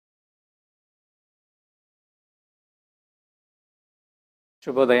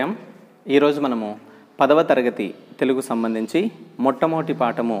శుభోదయం. ఈరోజు మనము 10వ తరగతి తెలుగు సంబంధించి మొట్టమొదటి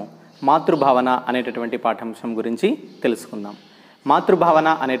పాఠము మాతృభావన అనేటటువంటి పాఠ్యాంశం గురించి తెలుసుకుందాం. మాతృభావన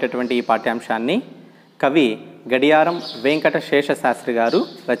అనేటటువంటి ఈ పాఠ్యాంశాన్ని కవి గడియారం వెంకట శేషశాస్త్రి గారు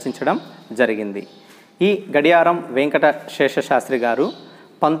రచించడం జరిగింది. ఈ గడియారం వెంకట శేషశాస్త్రి గారు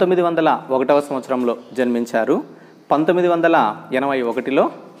 1901వ సంవత్సరంలో జన్మించారు. 1981లో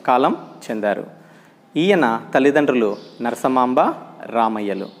కాలం చెందారు. ఈయన తల్లిదండ్రులు నరసమాంబ,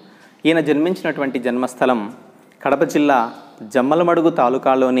 రామయ్యలు. ఈయన జన్మించినటువంటి జన్మస్థలం కడప జిల్లా జమ్మలమడుగు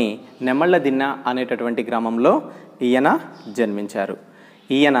తాలూకాలోని నెమళ్ళదిన్న అనేటటువంటి గ్రామంలో ఈయన జన్మించారు.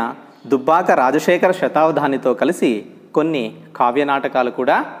 ఈయన దుబ్బాక రాజశేఖర శతావధానితో కలిసి కొన్ని కావ్య నాటకాలు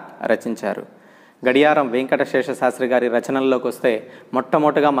కూడా రచించారు. గడియారం వెంకట శేషశాస్త్రి గారి రచనల్లోకి వస్తే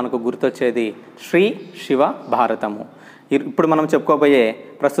మొట్టమొదటగా మనకు గుర్తొచ్చేది శ్రీ శివ భారతము. ఇప్పుడు మనం చెప్పుకోబోయే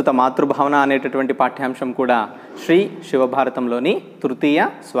ప్రస్తుత మాతృభావన అనేటటువంటి పాఠ్యాంశం కూడా శ్రీ శివభారతంలోని తృతీయ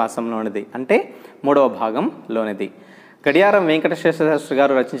శ్వాసంలోనిది, అంటే 3వ భాగంలోనిది. గడియారం వెంకట శేషశాస్త్రి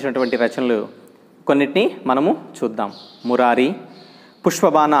గారు రచించినటువంటి రచనలు కొన్నిటిని మనము చూద్దాం. మురారి,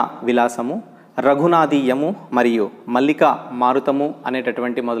 పుష్పబాణ విలాసము, రఘునాదీయము మరియు మల్లిక మారుతము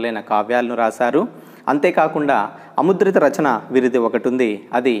అనేటటువంటి మొదలైన కావ్యాలను రాశారు. అంతేకాకుండా అముద్రిత రచన వీరిది ఒకటి ఉంది.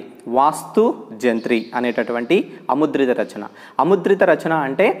 అది వాస్తు జంత్రి అనేటటువంటి అముద్రిత రచన. అముద్రిత రచన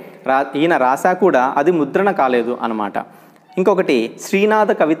అంటే ఈయన రాసా కూడా అది ముద్రణ కాలేదు అన్నమాట. ఇంకొకటి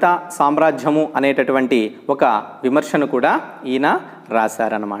శ్రీనాథ కవిత సామ్రాజ్యము అనేటటువంటి ఒక విమర్శను కూడా ఈయన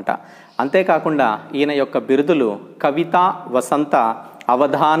రాశారన్నమాట. అంతేకాకుండా ఈయన యొక్క బిరుదులు కవిత, వసంత,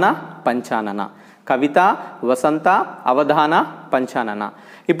 అవధాన, పంచానన. కవిత, వసంత, అవధాన, పంచానన.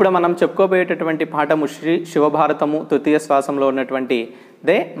 ఇప్పుడు మనం చెప్పుకోబోయేటటువంటి పాఠము శ్రీ శివభారతము తృతీయ శ్వాసంలో ఉన్నటువంటి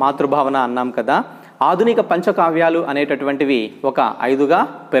దే మాతృభావన అన్నాం కదా. ఆధునిక పంచకావ్యాలు అనేటటువంటివి ఒక 5గా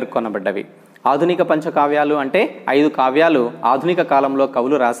పేర్కొనబడ్డవి. ఆధునిక పంచకావ్యాలు అంటే 5 కావ్యాలు ఆధునిక కాలంలో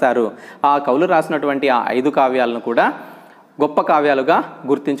కవులు రాశారు. ఆ కవులు రాసినటువంటి ఆ 5 కావ్యాలను కూడా గొప్ప కావ్యాలుగా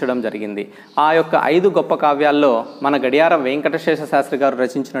గుర్తించడం జరిగింది. ఆ యొక్క 5 గొప్ప కావ్యాల్లో మన గడియారం వెంకట శేషశాస్త్రి గారు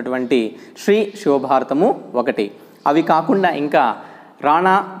రచించినటువంటి శ్రీ శివభారతము ఒకటి. అవి కాకుండా ఇంకా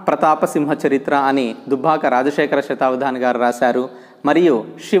రాణా ప్రతాప సింహ చరిత్ర అని దుబ్బాక రాజశేఖర శతావధాని గారు రాశారు. మరియు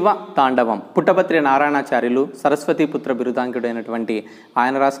శివ తాండవం పుట్టపత్రి నారాయణాచార్యులు సరస్వతీపుత్ర బిరుదాంకుడైనటువంటి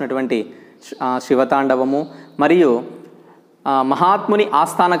ఆయన రాసినటువంటి శివతాండవము. మరియు మహాత్ముని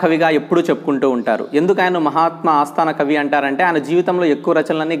ఆస్థాన కవిగా ఎప్పుడు చెప్పుకుంటూ ఉంటారు. ఎందుకు ఆయన మహాత్మ ఆస్థాన కవి అంటారంటే ఆయన జీవితంలో ఎక్కువ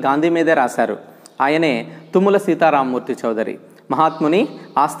రచనలన్నీ గాంధీ మీదే రాశారు. ఆయనే తుమ్మల సీతారామమూర్తి చౌదరి మహాత్ముని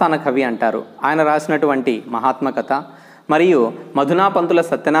ఆస్థాన కవి అంటారు. ఆయన రాసినటువంటి మహాత్మకథ మరియు మధునా పంతుల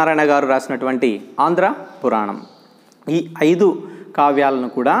సత్యనారాయణ గారు రాసినటువంటి ఆంధ్ర పురాణం, ఈ 5 కావ్యాలను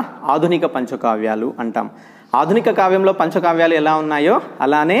కూడా ఆధునిక పంచకావ్యాలు అంటాం. ఆధునిక కావ్యంలో పంచకావ్యాలు ఎలా ఉన్నాయో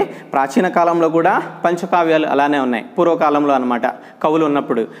అలానే ప్రాచీన కాలంలో కూడా పంచకావ్యాలు అలానే ఉన్నాయి. పూర్వకాలంలో అన్నమాట కవులు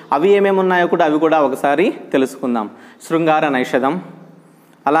ఉన్నప్పుడు. అవి ఏమేమి ఉన్నాయో కూడా అవి కూడా ఒకసారి తెలుసుకుందాం. శృంగార నైషధం,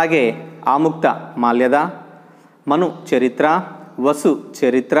 అలాగే ఆముక్త మాల్యద, మను చరిత్ర, వసు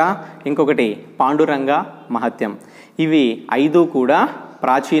చరిత్ర, ఇంకొకటి పాండురంగ మహత్యం. ఇవి 5 కూడా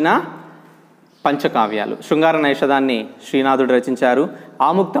ప్రాచీన పంచకావ్యాలు. శృంగార నైషధాన్ని శ్రీనాథుడు రచించారు.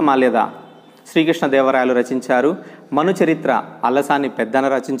 ఆముక్త మాల్యద శ్రీకృష్ణదేవరాయలు రచించారు. మను చరిత్ర అల్లసాని పెద్దన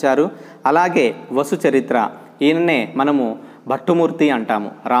రచించారు. అలాగే వసు చరిత్ర ఈయననే మనము భట్టుమూర్తి అంటాము,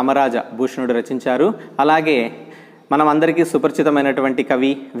 రామరాజ భూషణుడు రచించారు. అలాగే మనం అందరికీ సుపరిచితమైనటువంటి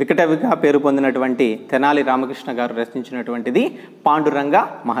కవి, వికటవిగా పేరు పొందినటువంటి తెనాలి రామకృష్ణ గారు రచించినటువంటిది పాండురంగ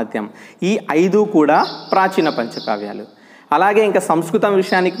మహత్యం. ఈ 5 కూడా ప్రాచీన పంచకావ్యాలు. అలాగే ఇంకా సంస్కృతం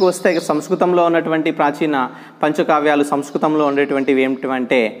విషయానికి వస్తే సంస్కృతంలో ఉన్నటువంటి ప్రాచీన పంచకావ్యాలు సంస్కృతంలో ఉండేటువంటివి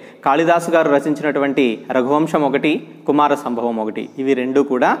ఏమిటంటే కాళిదాసు గారు రచించినటువంటి రఘువంశం ఒకటి, కుమార సంభవం ఒకటి. ఇవి 2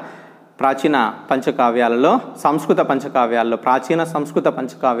 కూడా ప్రాచీన పంచకావ్యాలలో సంస్కృత పంచకావ్యాల్లో ప్రాచీన సంస్కృత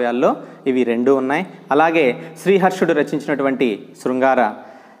పంచకావ్యాల్లో ఇవి 2 ఉన్నాయి. అలాగే శ్రీహర్షుడు రచించినటువంటి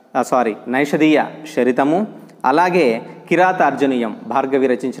నైషధీయ చరితము, అలాగే కిరాతార్జునీయం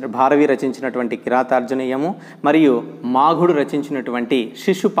భారవి రచించినటువంటి కిరాతార్జునీయము, మరియు మాఘుడు రచించినటువంటి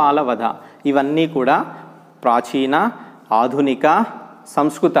శిశుపాల వధ. ఇవన్నీ కూడా ప్రాచీన ఆధునిక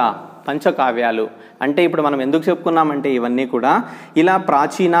సంస్కృత పంచకావ్యాలు. అంటే ఇప్పుడు మనం ఎందుకు చెప్పుకున్నామంటే ఇవన్నీ కూడా ఇలా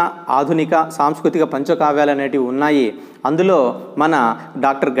ప్రాచీన ఆధునిక సాంస్కృతిక పంచకావ్యాలు అనేటివి ఉన్నాయి. అందులో మన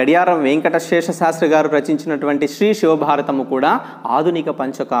డాక్టర్ గడియారం వెంకట శేషశాస్త్రి గారు రచించినటువంటి శ్రీ శివభారతము కూడా ఆధునిక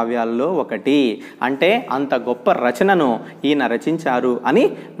పంచకావ్యాల్లో ఒకటి. అంటే అంత గొప్ప రచనను ఈయన రచించారు అని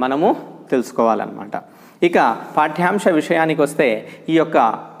మనము తెలుసుకోవాలన్నమాట. ఇక పాఠ్యాంశ విషయానికి వస్తే ఈ యొక్క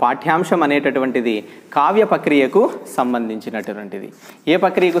పాఠ్యాంశం అనేటటువంటిది కావ్య ప్రక్రియకు సంబంధించినటువంటిది. ఏ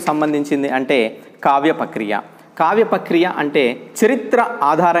ప్రక్రియకు సంబంధించింది అంటే కావ్య ప్రక్రియ. కావ్య ప్రక్రియ అంటే చరిత్ర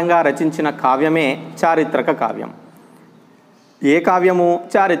ఆధారంగా రచించిన కావ్యమే చారిత్రక కావ్యం. ఏ కావ్యము?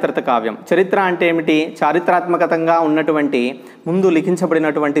 చారిత్రక కావ్యం. చరిత్ర అంటే ఏమిటి? చారిత్రాత్మకంగా ఉన్నటువంటి ముందు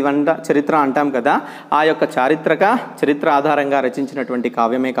లిఖించబడినటువంటి చరిత్ర అంటాం కదా, ఆ యొక్క చరిత్ర ఆధారంగా రచించినటువంటి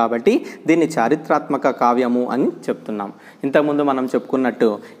కావ్యమే కాబట్టి దీన్ని చారిత్రాత్మక కావ్యము అని చెప్తున్నాం. ఇంతకుముందు మనం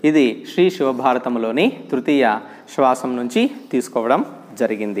చెప్పుకున్నట్టు ఇది శ్రీ శివభారతంలోని తృతీయ శ్వాసం నుంచి తీసుకోవడం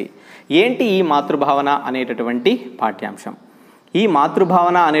జరిగింది. ఏంటి ఈ మాతృభావన అనేటటువంటి పాఠ్యాంశం? ఈ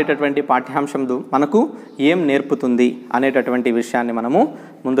మాతృభావన అనేటటువంటి పాఠ్యాంశం మనకు ఏం నేర్పుతుంది అనేటటువంటి విషయాన్ని మనము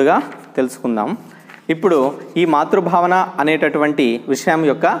ముందుగా తెలుసుకుందాం. ఇప్పుడు ఈ మాతృభావన అనేటటువంటి విషయం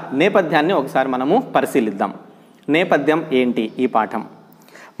యొక్క నేపథ్యాన్ని ఒకసారి మనము పరిశీలిద్దాం. నేపథ్యం ఏంటి ఈ పాఠం?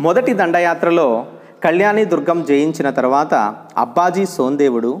 మొదటి దండయాత్రలో కళ్యాణి దుర్గం జయించిన తర్వాత అప్పాజీ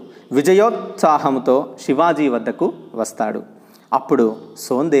సోందేవుడు విజయోత్సాహంతో శివాజీ వద్దకు వస్తాడు. అప్పుడు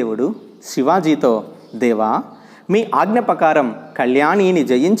సోందేవుడు శివాజీతో, దేవా, మీ ఆజ్ఞ ప్రకారం కళ్యాణిని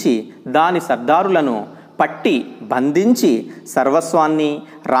జయించి దాని సర్దారులను పట్టి బంధించి సర్వస్వాన్ని,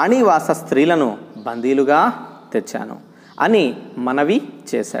 రాణివాస స్త్రీలను బందీలుగా తెచ్చాను అని మనవి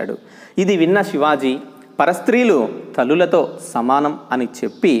చేశాడు. ఇది విన్న శివాజీ పరస్త్రీలు తల్లులతో సమానం అని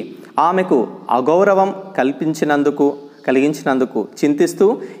చెప్పి ఆమెకు అగౌరవం కలిగించినందుకు చింతిస్తూ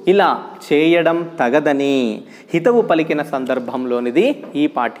ఇలా చేయడం తగదని హితవు పలికిన సందర్భంలోనిది ఈ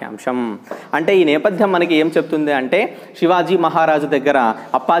పాఠ్యాంశం. అంటే ఈ నేపథ్యం మనకి ఏం చెప్తుంది అంటే, శివాజీ మహారాజు దగ్గర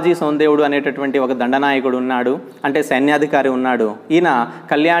అప్పాజీ సోందేవుడు అనేటటువంటి ఒక దండనాయకుడు ఉన్నాడు, అంటే సైన్యాధికారి ఉన్నాడు. ఈయన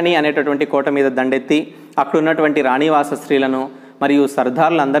కళ్యాణి అనేటటువంటి కోట మీద దండెత్తి అక్కడ ఉన్నటువంటి రాణివాస స్త్రీలను మరియు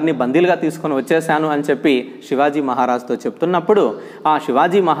సర్దారులందరినీ బందీలుగా తీసుకొని వచ్చేసాను అని చెప్పి శివాజీ మహారాజుతో చెప్తున్నప్పుడు, ఆ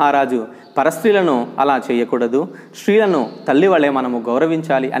శివాజీ మహారాజు పరస్త్రీలను అలా చేయకూడదు, స్త్రీలను తల్లి వలె మనము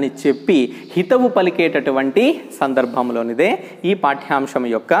గౌరవించాలి అని చెప్పి హితవు పలికేటటువంటి సందర్భంలోనిదే ఈ పాఠ్యాంశం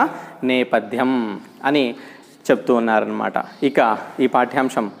యొక్క నేపథ్యం అని చెప్తూ ఉన్నారన్నమాట. ఇక ఈ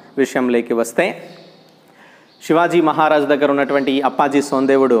పాఠ్యాంశం విషయంలోకి వస్తే, శివాజీ మహారాజు దగ్గర ఉన్నటువంటి అప్పాజీ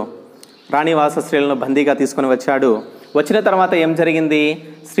సోందేవుడు రాణివాస స్త్రీలను బందీగా తీసుకొని వచ్చాడు. వచ్చిన తర్వాత ఏం జరిగింది?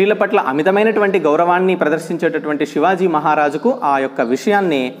 స్త్రీల పట్ల అమితమైనటువంటి గౌరవాన్ని ప్రదర్శించేటటువంటి శివాజీ మహారాజుకు ఆ యొక్క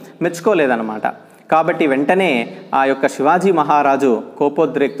విషయాన్ని మెచ్చుకోలేదన్నమాట. కాబట్టి వెంటనే ఆ యొక్క శివాజీ మహారాజు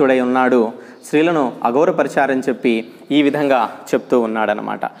కోపోద్రేక్తుడై ఉన్నాడు. స్త్రీలను అగౌరవపరిచారని చెప్పి ఈ విధంగా చెప్తూ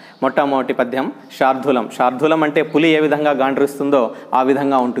ఉన్నాడనమాట. మొట్టమొదటి పద్యం శార్దూలం. శార్దూలం అంటే పులి ఏ విధంగా గాండ్రిస్తుందో ఆ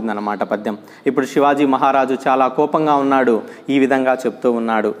విధంగా ఉంటుందన్నమాట పద్యం. ఇప్పుడు శివాజీ మహారాజు చాలా కోపంగా ఉన్నాడు. ఈ విధంగా చెప్తూ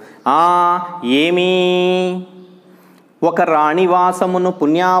ఉన్నాడు. ఏమీ ఒక రాణివాసమును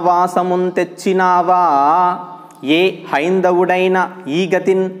పుణ్యావాసమున్ తెచ్చినావా? ఏ హైందవుడైన ఈ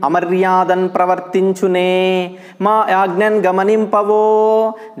గతిన్ అమర్యాదన్ ప్రవర్తించునే? మా ఆజ్ఞన్ గమనింపవో?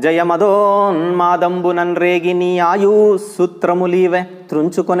 జయమదోన్మాదంబునన్ రేగిని ఆయు సూత్రములీవె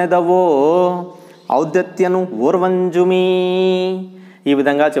త్రుంచుకొనెదవో? ఔద్యత్యను ఊర్వంజుమీ. ఈ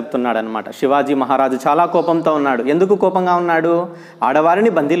విధంగా చెప్తున్నాడనమాట. శివాజీ మహారాజు చాలా కోపంతో ఉన్నాడు. ఎందుకు కోపంగా ఉన్నాడు?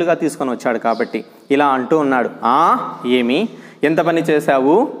 ఆడవారిని బందీలుగా తీసుకొని వచ్చాడు కాబట్టి ఇలా అంటూ ఉన్నాడు. ఏమి, ఎంత పని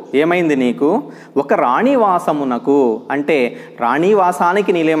చేశావు? ఏమైంది నీకు? ఒక రాణివాసమునకు అంటే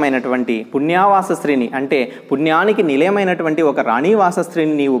రాణివాసానికి నిలయమైనటువంటి పుణ్యావాస స్త్రీని, అంటే పుణ్యానికి నిలయమైనటువంటి ఒక రాణివాస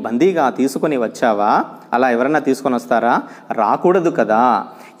స్త్రీని నీవు బందీగా తీసుకొని వచ్చావా? అలా ఎవరన్నా తీసుకొని వస్తారా? రాకూడదు కదా.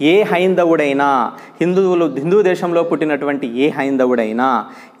 ఏ హైందవుడైనా, హిందూ దేశంలో పుట్టినటువంటి ఏ హైందవుడైనా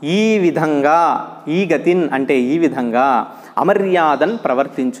ఈ విధంగా, ఈ గతిన్ అంటే ఈ విధంగా అమర్యాదన్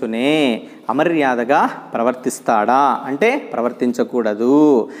ప్రవర్తించునే, అమర్యాదగా ప్రవర్తిస్తాడా అంటే ప్రవర్తించకూడదు.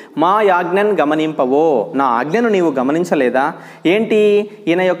 మా ఆజ్ఞను గమనింపవో, నా ఆజ్ఞను నీవు గమనించలేదా? ఏంటి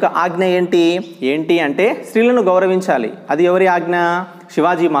ఈయన యొక్క ఆజ్ఞ? ఏంటి అంటే స్త్రీలను గౌరవించాలి. అది ఎవరి ఆజ్ఞ?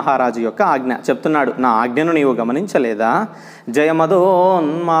 శివాజీ మహారాజు యొక్క ఆజ్ఞ. చెప్తున్నాడు, నా ఆజ్ఞను నీవు గమనించలేదా?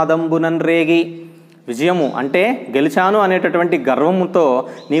 జయమదోన్మాదంబునన్ రేగి, విజయము అంటే గెలిచాను అనేటటువంటి గర్వముతో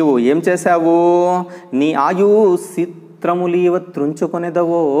నీవు ఏం చేశావు? నీ ఆయుసూత్రములీవ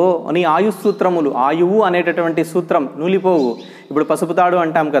త్రుంచుకొనేదవో. నీ ఆయుసూత్రములు, ఆయువు అనేటటువంటి సూత్రం నూలిపోవు. ఇప్పుడు పసుపు తాడు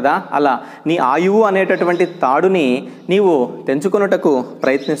అంటాం కదా, అలా నీ ఆయువు అనేటటువంటి తాడుని నీవు తెంచుకొనుటకు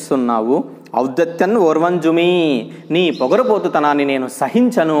ప్రయత్నిస్తున్నావు. ఔద్ధత్యన్ ఓర్వంజుమి, నీ పొగరపోతుతనాన్ని నేను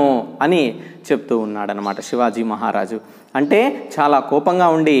సహించను అని చెప్తూ ఉన్నాడనమాట శివాజీ మహారాజు. అంటే చాలా కోపంగా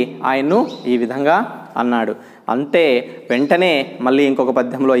ఉండి ఆయన్ను ఈ విధంగా అన్నాడు. అంతే వెంటనే మళ్ళీ ఇంకొక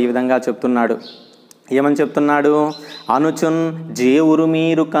పద్యంలో ఈ విధంగా చెప్తున్నాడు. ఏమని చెప్తున్నాడు? అనుచున్ జేవురు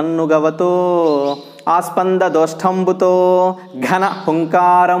మీరు కన్నుగవతో, ఆస్పంద దోష్టంబుతో, ఘన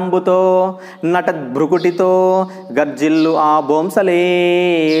హుంకారంబుతో, నటద్భృకుటితో గర్జిల్లు ఆ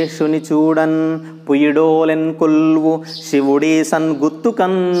బోంసలేషుని చూడన్, పుయిడోలెన్ కొల్వు శివుడీసన్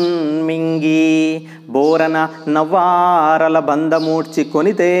గుత్తుకన్ మింగి, బోరన నవ్వారల బంధమూడ్చి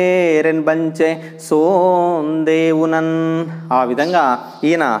కొనితేరెన్ బంచె సోందేవునన్. ఆ విధంగా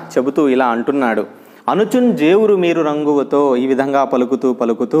ఈయన చెబుతూ ఇలా అంటున్నాడు. అనుచున్ జేవురు మీరు రంగువతో, ఈ విధంగా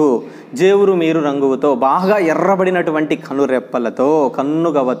పలుకుతూ జేవురు మీరు రంగువతో, బాగా ఎర్రబడినటువంటి కనురెప్పలతో,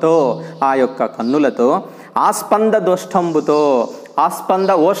 కన్నుగవతో, ఆ యొక్క కన్నులతో, ఆస్పంద దోష్టంబుతో,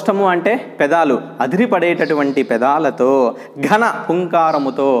 ఆస్పంద ఓష్టము అంటే పెదాలు, అదిరిపడేటటువంటి పెదాలతో, ఘన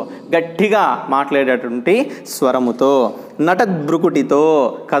హుంకారముతో, గట్టిగా మాట్లాడేటటువంటి స్వరముతో, నటద్భ్రుకుటితో,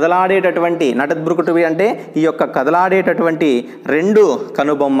 కదలాడేటటువంటి, నటద్భ్రుకుటి అంటే ఈ యొక్క కదలాడేటటువంటి 2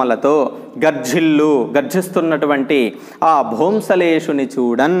 కనుబొమ్మలతో, గర్జిస్తున్నటువంటి ఆ భోంసలేషుని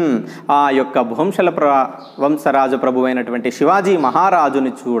చూడన్, ఆ యొక్క వంశరాజు ప్రభు అయినటువంటి శివాజీ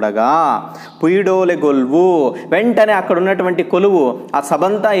మహారాజుని చూడగా, పుయిడోలె గొల్వు, వెంటనే అక్కడ ఉన్నటువంటి కొలువు, ఆ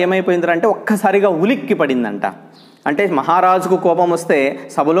సభంతా ఏమైపోయిందంటే ఒక్కసారిగా ఉలిక్కి పడిందంట. అంటే మహారాజుకు కోపం వస్తే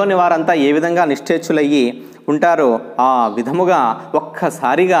సభలోని వారంతా ఏ విధంగా నిశ్చేచ్చులయ్యి ఉంటారో ఆ విధముగా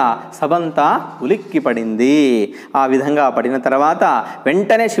ఒక్కసారిగా సభంతా ఉలిక్కి పడింది. ఆ విధంగా పడిన తర్వాత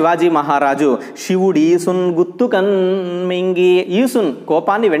వెంటనే శివాజీ మహారాజు శివుడు ఈసున్ గుత్తు కన్మింగి, ఈసున్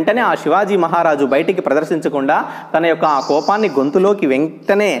కోపాన్ని వెంటనే ఆ శివాజీ మహారాజు బయటికి ప్రదర్శించకుండా తన యొక్క ఆ కోపాన్ని గొంతులోకి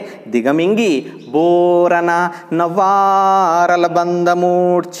వెంటనే దిగమింగి బోరన నవారల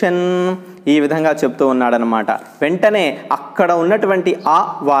బంధమూర్ఛన్, ఈ విధంగా చెప్తూ ఉన్నాడనమాట. వెంటనే అక్కడ ఉన్నటువంటి ఆ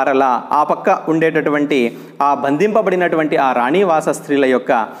వారల, ఆ పక్క ఉండేటటువంటి ఆ బంధింపబడినటువంటి ఆ రాణివాస స్త్రీల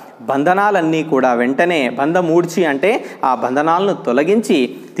యొక్క బంధనాలన్నీ కూడా వెంటనే బంధమూడ్చి అంటే ఆ బంధనాలను తొలగించి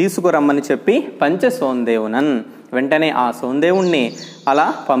తీసుకురమ్మని చెప్పి పంచ సోందేవునన్, వెంటనే ఆ సోందేవుణ్ణి అలా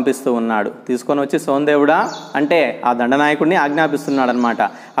పంపిస్తూ ఉన్నాడు. తీసుకొని వచ్చి సోందేవుడా అంటే ఆ దండనాయకుడిని ఆజ్ఞాపిస్తున్నాడు అనమాట.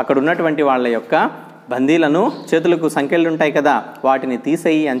 అక్కడ ఉన్నటువంటి వాళ్ళ యొక్క బందీలను, చేతులకు సంకెళ్ళు ఉంటాయి కదా, వాటిని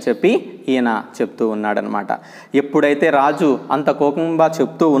తీసేయి అని చెప్పి ఈయన చెప్తూ ఉన్నాడనమాట. ఎప్పుడైతే రాజు అంత కోపంగా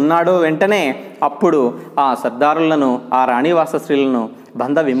చెప్తూ ఉన్నాడో వెంటనే అప్పుడు ఆ సర్దారులను, ఆ రాణివాస స్త్రీలను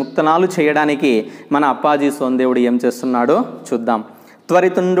బంధ విముక్తనాలు చేయడానికి మన అప్పాజీ సోందేవుడు ఏం చేస్తున్నాడో చూద్దాం.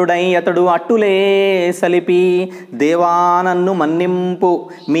 త్వరితుండుడై అతడు అట్టులే సలిపి, దేవానన్ను మన్నింపు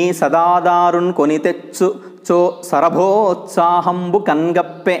మీ సదాదారున్ కొని తెచ్చు చో సరభోత్సాహంబు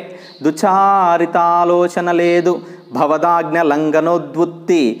కన్గప్పె, దుచారితాలోచన లేదు భవదాజ్ఞ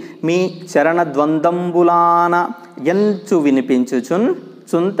లంఘనోద్వృత్తి, మీ చరణ ద్వందంబులాన ఎంచు వినిపించుచున్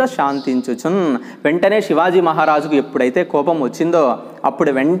చుంత శాంతించుచున్. వెంటనే శివాజీ మహారాజుకు ఎప్పుడైతే కోపం వచ్చిందో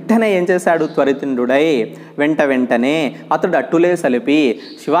అప్పుడు వెంటనే ఏం చేశాడు, త్వరితుండుడై వెంటనే అతడు అట్టులే సలిపి,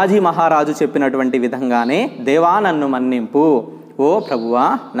 శివాజీ మహారాజు చెప్పినటువంటి విధంగానే దేవా నన్ను మన్నింపు, ఓ ప్రభువా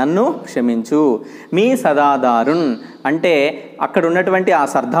నన్ను క్షమించు, మీ సదాదారున్ అంటే అక్కడ ఉన్నటువంటి ఆ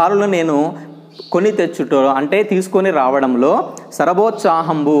సర్దారులు నేను కొని తెచ్చుటో అంటే తీసుకొని రావడంలో,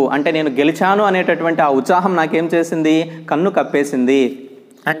 సరభోత్సాహంబు అంటే నేను గెలిచాను అనేటటువంటి ఆ ఉత్సాహం నాకేం చేసింది, కన్ను కప్పేసింది.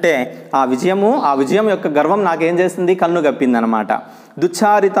 అంటే ఆ విజయం యొక్క గర్వం నాకేం చేసింది, కన్ను కప్పిందనమాట.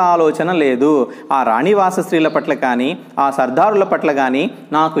 దుచ్చారిత ఆలోచన లేదు, ఆ రాణివాస స్త్రీల పట్ల కానీ ఆ సర్దారుల పట్ల కానీ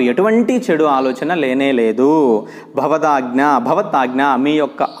నాకు ఎటువంటి చెడు ఆలోచన లేనే లేదు. భవతాజ్ఞ మీ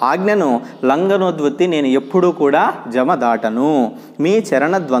యొక్క ఆజ్ఞను లంఘనోద్వృత్తి నేను ఎప్పుడూ కూడా జమ దాటను. మీ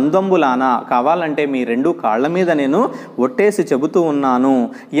చరణ ద్వంద్వంబులాన కావాలంటే మీ 2 కాళ్ళ మీద నేను ఒట్టేసి చెబుతూ ఉన్నాను.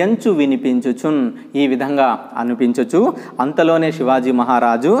 ఎంచు వినిపించుచున్ ఈ విధంగా అనిపించుచు అంతలోనే శివాజీ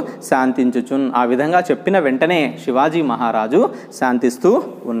మహారాజు శాంతించుచున్. ఆ విధంగా చెప్పిన వెంటనే శివాజీ మహారాజు శాంతిస్తూ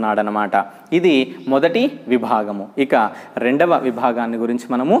ఉన్నాడనమాట. ఇది మొదటి విభాగము. ఇక రెండవ విభాగాన్ని గురించి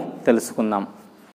మనము తెలుసుకుందాం.